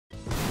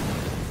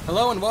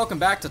Hello and welcome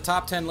back to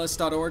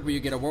top10list.org, where you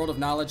get a world of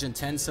knowledge in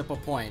 10 simple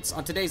points.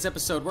 On today's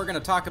episode, we're going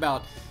to talk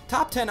about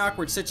top 10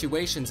 awkward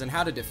situations and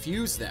how to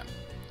diffuse them.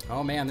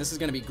 Oh man, this is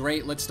going to be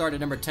great. Let's start at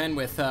number 10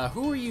 with,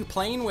 who are you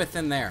playing with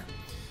in there?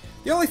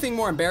 The only thing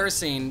more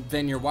embarrassing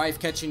than your wife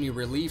catching you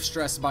relieve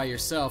stress by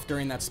yourself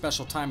during that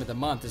special time of the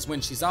month is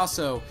when she's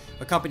also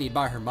accompanied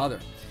by her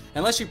mother.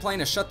 Unless you plan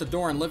to shut the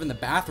door and live in the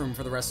bathroom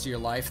for the rest of your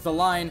life, the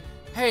line,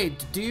 "Hey,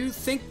 do you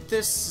think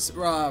this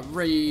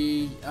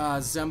resembles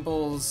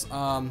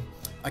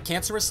a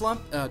cancerous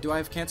lump? Do I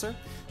have cancer?"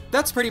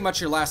 That's pretty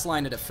much your last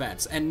line of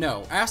defense. And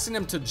no, asking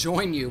them to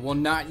join you will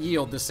not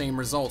yield the same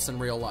results in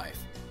real life.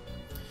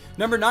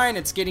 Number 9,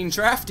 it's getting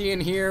drafty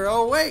in here.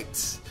 Oh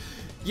wait,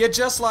 you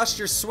just lost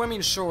your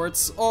swimming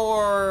shorts,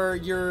 or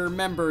your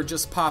member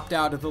just popped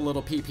out of the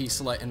little pee-pee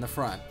slit in the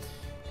front.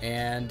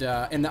 And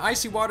in the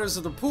icy waters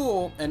of the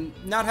pool, and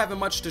not having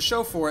much to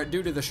show for it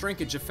due to the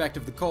shrinkage effect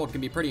of the cold can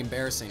be pretty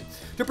embarrassing.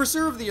 To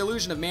preserve the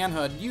illusion of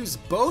manhood, use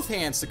both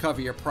hands to cover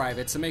your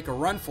privates and make a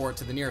run for it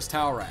to the nearest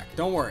towel rack.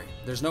 Don't worry,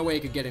 there's no way it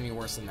could get any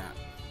worse than that.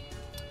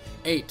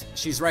 8,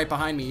 she's right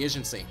behind me,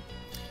 isn't she?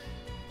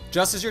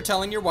 Just as you're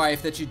telling your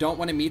wife that you don't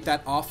want to meet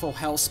that awful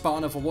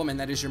hellspawn of a woman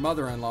that is your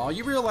mother-in-law,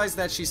 you realize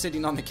that she's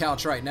sitting on the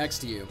couch right next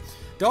to you.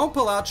 Don't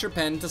pull out your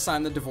pen to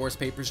sign the divorce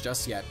papers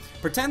just yet.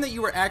 Pretend that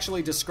you were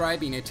actually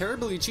describing a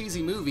terribly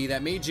cheesy movie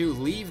that made you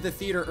leave the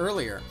theater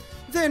earlier.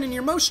 Then, in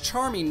your most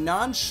charming,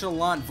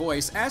 nonchalant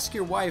voice, ask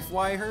your wife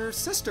why her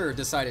sister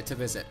decided to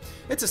visit.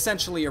 It's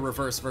essentially a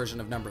reverse version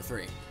of number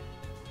 3.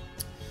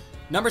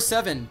 Number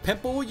 7,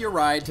 pimple your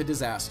ride to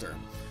disaster.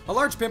 A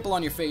large pimple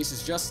on your face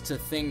is just a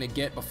thing to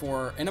get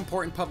before an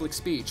important public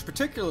speech,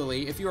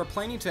 particularly if you are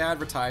planning to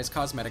advertise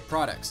cosmetic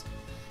products.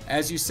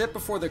 As you sit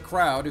before the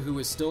crowd, who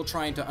is still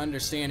trying to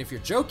understand if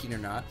you're joking or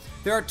not,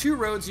 there are 2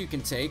 roads you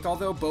can take,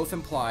 although both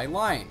imply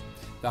lying.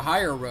 The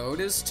higher road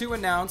is to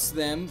announce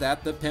them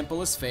that the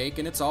pimple is fake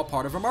and it's all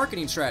part of a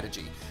marketing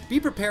strategy. Be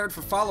prepared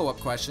for follow-up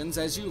questions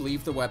as you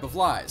leave the web of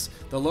lies.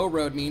 The low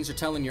road means you're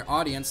telling your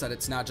audience that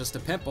it's not just a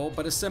pimple,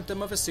 but a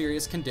symptom of a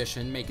serious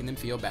condition, making them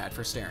feel bad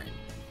for staring.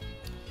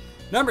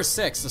 Number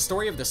 6, the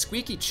story of the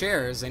squeaky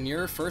chairs in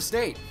your first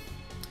date.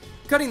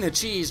 Cutting the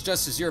cheese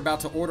just as you're about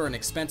to order an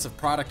expensive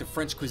product of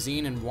French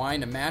cuisine and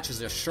wine to match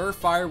is a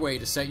surefire way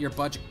to set your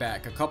budget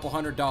back a couple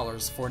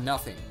 $100 for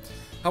nothing.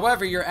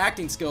 However, your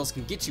acting skills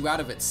can get you out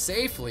of it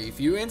safely if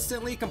you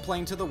instantly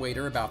complain to the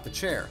waiter about the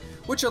chair,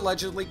 which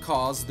allegedly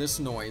caused this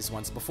noise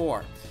once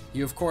before.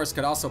 You of course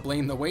could also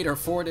blame the waiter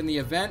for it in the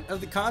event of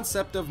the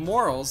concept of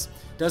morals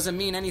doesn't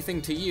mean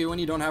anything to you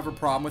and you don't have a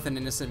problem with an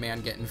innocent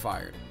man getting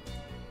fired.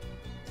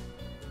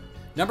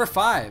 Number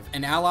 5,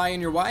 an ally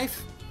in your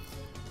wife?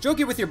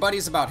 Joking with your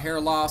buddies about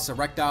hair loss,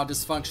 erectile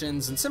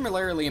dysfunctions, and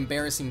similarly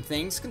embarrassing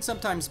things can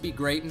sometimes be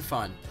great and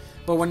fun.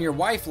 But when your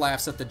wife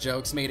laughs at the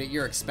jokes made at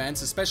your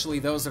expense, especially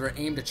those that are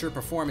aimed at your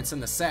performance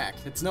in the sack,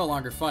 it's no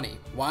longer funny.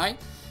 Why?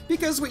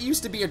 Because what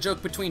used to be a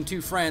joke between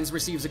 2 friends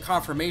receives a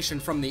confirmation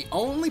from the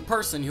only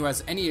person who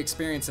has any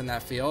experience in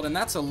that field, and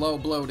that's a low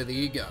blow to the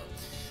ego.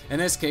 In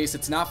this case,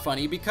 it's not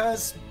funny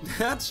because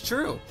that's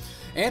true.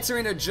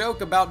 Answering a joke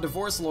about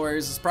divorce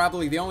lawyers is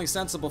probably the only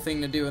sensible thing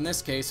to do in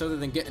this case, other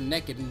than getting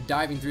naked and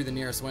diving through the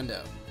nearest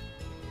window.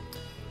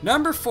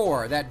 Number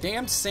 4, that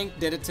damned sink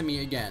did it to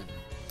me again.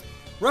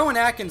 Rowan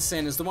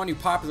Atkinson is the one who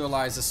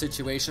popularized the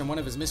situation in one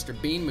of his Mr.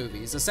 Bean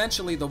movies.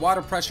 Essentially, the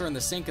water pressure in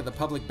the sink of the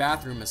public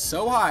bathroom is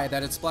so high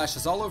that it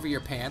splashes all over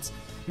your pants,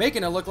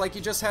 making it look like you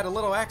just had a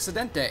little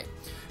accidente.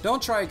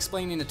 Don't try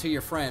explaining it to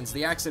your friends.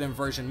 The accident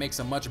version makes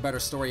a much better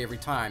story every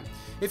time.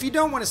 If you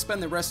don't want to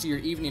spend the rest of your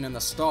evening in the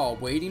stall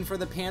waiting for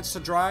the pants to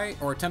dry,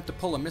 or attempt to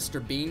pull a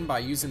Mr. Bean by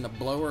using the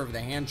blower of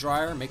the hand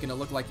dryer, making it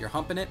look like you're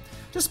humping it,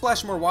 just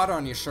splash more water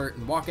on your shirt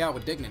and walk out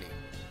with dignity.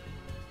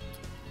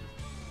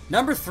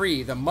 Number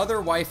 3, the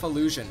mother-wife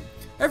illusion.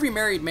 Every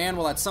married man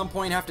will at some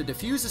point have to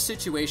diffuse a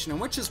situation in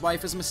which his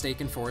wife is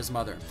mistaken for his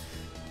mother.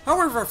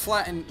 However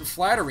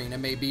flattering it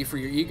may be for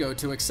your ego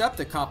to accept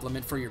the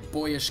compliment for your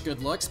boyish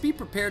good looks, be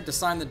prepared to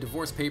sign the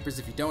divorce papers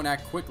if you don't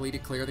act quickly to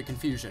clear the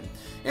confusion.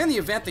 In the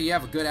event that you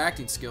have good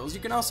acting skills,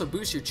 you can also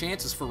boost your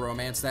chances for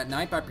romance that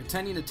night by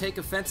pretending to take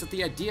offense at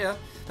the idea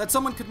that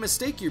someone could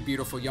mistake your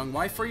beautiful young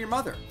wife for your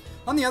mother.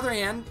 On the other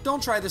hand,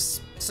 don't try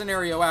this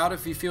scenario out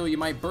if you feel you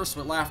might burst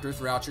with laughter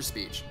throughout your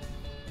speech.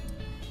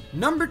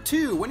 Number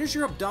 2, when is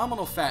your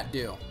abdominal fat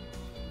due?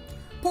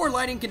 Poor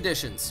lighting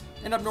conditions,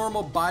 an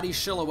abnormal body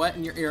silhouette,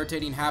 and your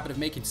irritating habit of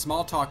making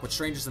small talk with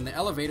strangers in the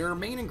elevator are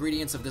main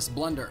ingredients of this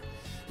blunder.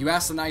 You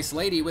ask the nice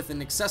lady with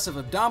an excessive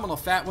abdominal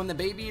fat when the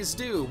baby is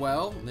due.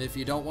 Well, if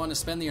you don't want to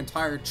spend the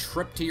entire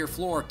trip to your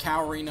floor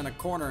cowering in a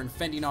corner and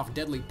fending off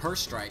deadly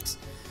purse strikes,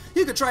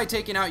 you could try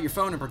taking out your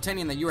phone and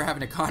pretending that you were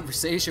having a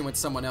conversation with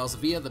someone else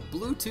via the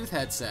Bluetooth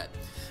headset.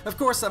 Of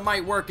course, that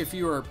might work if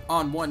you were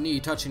on one knee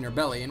touching your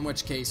belly, in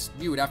which case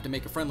you would have to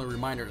make a friendly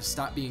reminder to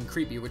stop being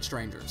creepy with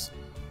strangers.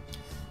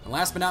 And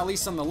last but not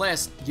least on the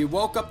list, you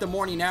woke up the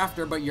morning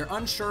after, but you're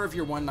unsure of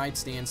your one-night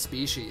stand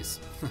species.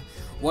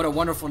 What a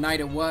wonderful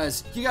night it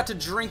was. You got to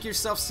drink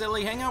yourself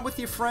silly, hang out with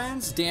your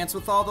friends, dance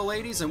with all the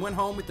ladies, and went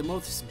home with the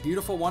most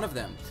beautiful one of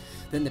them.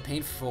 Then the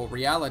painful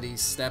reality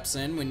steps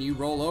in when you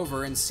roll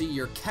over and see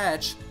your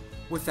catch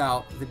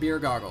without the beer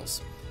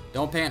goggles.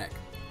 Don't panic.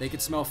 They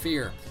could smell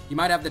fear. You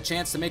might have the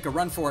chance to make a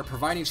run for it,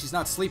 providing she's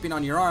not sleeping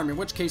on your arm, in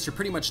which case you're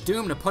pretty much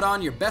doomed to put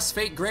on your best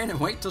fake grin and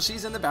wait till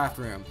she's in the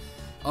bathroom.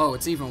 Oh,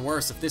 it's even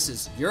worse if this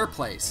is your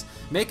place.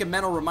 Make a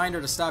mental reminder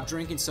to stop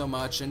drinking so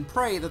much and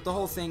pray that the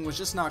whole thing was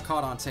just not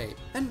caught on tape.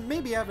 And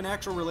maybe have an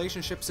actual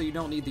relationship so you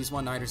don't need these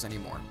one-nighters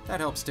anymore.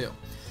 That helps too.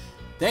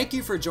 Thank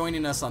you for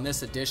joining us on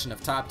this edition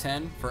of Top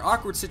 10 for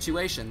awkward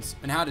situations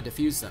and how to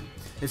defuse them.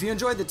 If you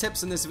enjoyed the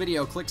tips in this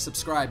video, click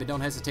subscribe and don't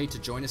hesitate to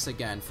join us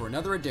again for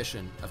another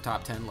edition of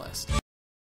Top 10 List.